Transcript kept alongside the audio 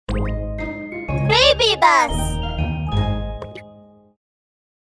Baby Bus!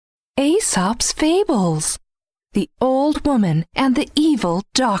 Aesop's Fables. The Old Woman and the Evil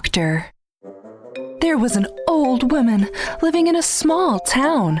Doctor. There was an old woman living in a small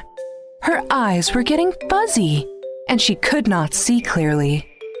town. Her eyes were getting fuzzy, and she could not see clearly.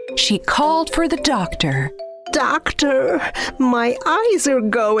 She called for the doctor. Doctor, my eyes are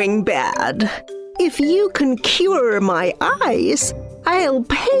going bad. If you can cure my eyes, I'll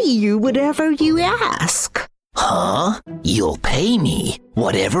pay you whatever you ask. Huh? You'll pay me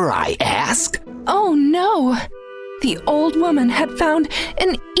whatever I ask? Oh no! The old woman had found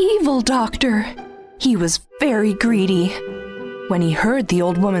an evil doctor. He was very greedy. When he heard the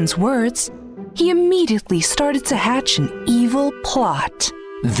old woman's words, he immediately started to hatch an evil plot.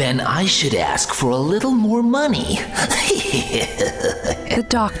 Then I should ask for a little more money. The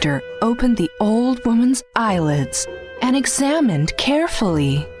doctor opened the old woman's eyelids and examined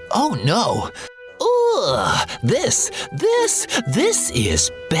carefully. Oh no! Ugh! This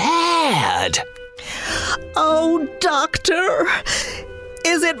is bad! Oh, doctor,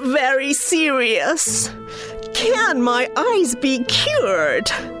 is it very serious? Can my eyes be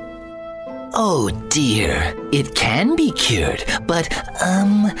cured? Oh dear, it can be cured, but,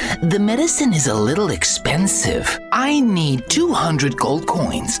 the medicine is a little expensive. I need 200 gold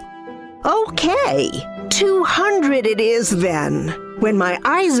coins. Okay, 200 it is then. When my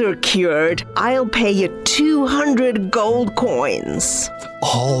eyes are cured, I'll pay you 200 gold coins.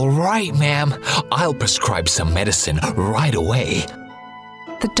 All right, ma'am. I'll prescribe some medicine right away.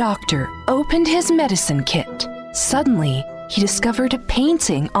 The doctor opened his medicine kit. Suddenly, he discovered a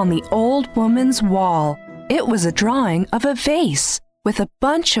painting on the old woman's wall. It was a drawing of a vase with a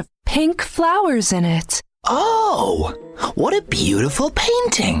bunch of pink flowers in it. Oh, what a beautiful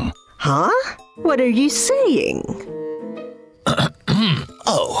painting. Huh? What are you saying?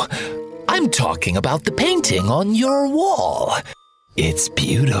 Oh, I'm talking about the painting on your wall. It's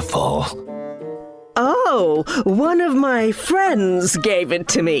beautiful. Oh, one of my friends gave it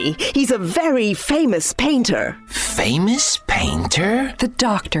to me. He's a very famous painter. Famous painter? The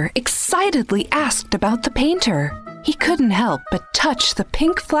doctor excitedly asked about the painter. He couldn't help but touch the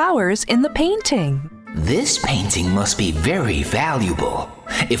pink flowers in the painting. This painting must be very valuable.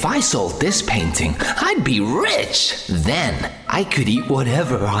 If I sold this painting, I'd be rich. Then I could eat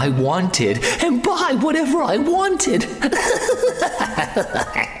whatever I wanted and buy whatever I wanted.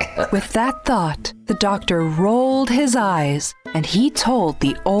 With that thought, the doctor rolled his eyes and he told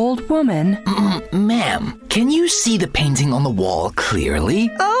the old woman, Ma'am, can you see the painting on the wall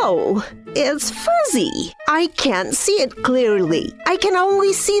clearly? Oh, it's fuzzy. I can't see it clearly. I can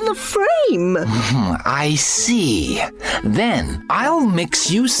only see the frame. I see. Then I'll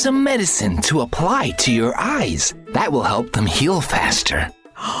mix you some medicine to apply to your eyes. That will help them heal faster.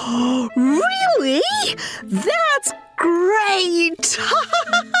 Really? That's great!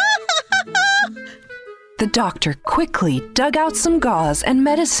 The doctor quickly dug out some gauze and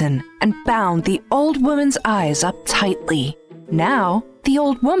medicine and bound the old woman's eyes up tightly. Now, the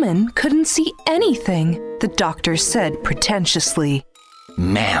old woman couldn't see anything, the doctor said pretentiously.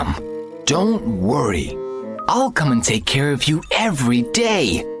 Ma'am, don't worry. I'll come and take care of you every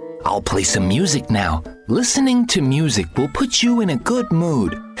day. I'll play some music now. Listening to music will put you in a good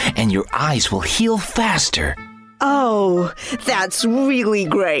mood, and your eyes will heal faster. Oh, that's really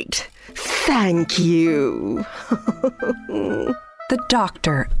great. Thank you. The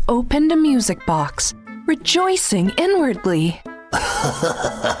doctor opened a music box, rejoicing inwardly.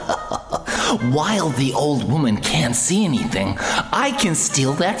 While the old woman can't see anything, I can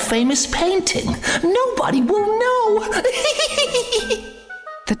steal that famous painting. Nobody will know.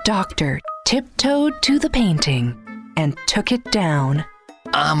 The doctor tiptoed to the painting and took it down.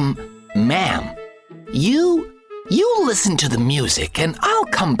 Ma'am, you listen to the music and I'll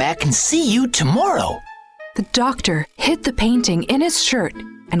come back and see you tomorrow. The doctor hid the painting in his shirt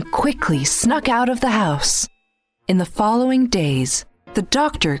and quickly snuck out of the house. In the following days, the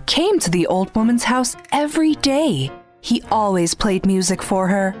doctor came to the old woman's house every day. He always played music for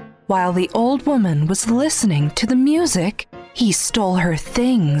her. While the old woman was listening to the music, he stole her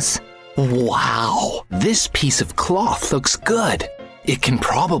things. Wow, this piece of cloth looks good. It can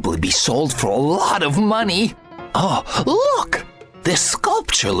probably be sold for a lot of money. Oh, look! This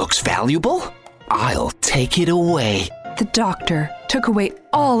sculpture looks valuable. I'll take it away. The doctor took away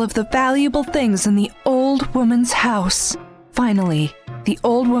all of the valuable things in the old woman's house. Finally, the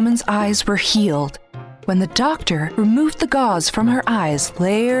old woman's eyes were healed when the doctor removed the gauze from her eyes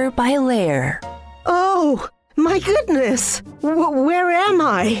layer by layer. Oh, my goodness! Where am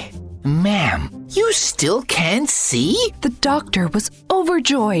I? Ma'am, you still can't see? The doctor was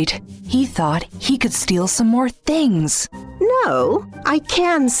overjoyed. He thought he could steal some more things. No, I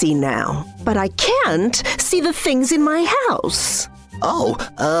can see now, but I can't see the things in my house. Oh,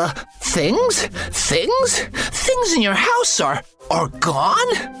 things? Things? Things in your house are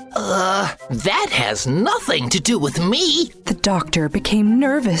gone? That has nothing to do with me. The doctor became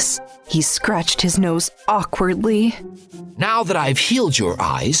nervous. He scratched his nose awkwardly. Now that I've healed your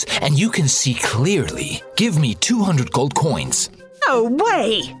eyes and you can see clearly, give me 200 gold coins. No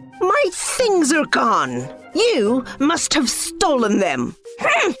way! My things are gone. You must have stolen them.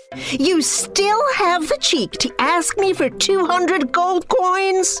 You still have the cheek to ask me for 200 gold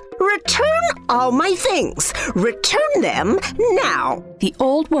coins? Return all my things. Return them now. The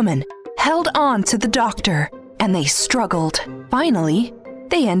old woman held on to the doctor, and they struggled. Finally,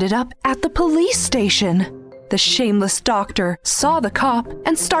 they ended up at the police station. The shameless doctor saw the cop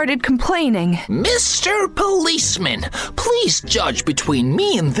and started complaining. Mr. Policeman, please judge between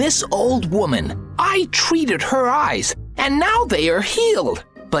me and this old woman. I treated her eyes, and now they are healed.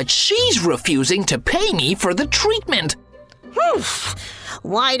 But she's refusing to pay me for the treatment.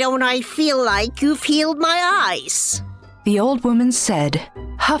 Why don't I feel like you've healed my eyes? The old woman said,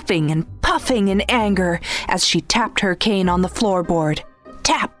 huffing and puffing in anger as she tapped her cane on the floorboard.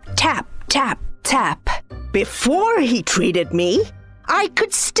 Tap, tap, tap, tap. Before he treated me, I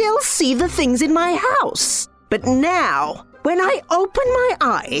could still see the things in my house. But now, when I open my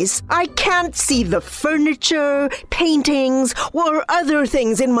eyes, I can't see the furniture, paintings, or other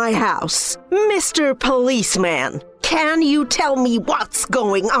things in my house. Mr. Policeman, can you tell me what's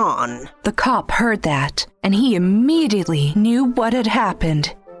going on? The cop heard that, and he immediately knew what had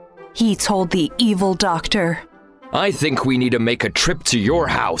happened. He told the evil doctor, I think we need to make a trip to your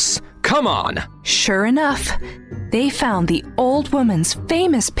house. Come on! Sure enough, they found the old woman's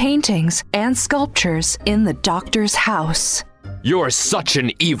famous paintings and sculptures in the doctor's house. You're such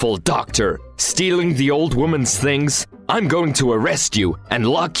an evil doctor. Stealing the old woman's things? I'm going to arrest you and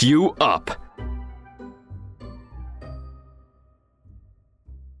lock you up.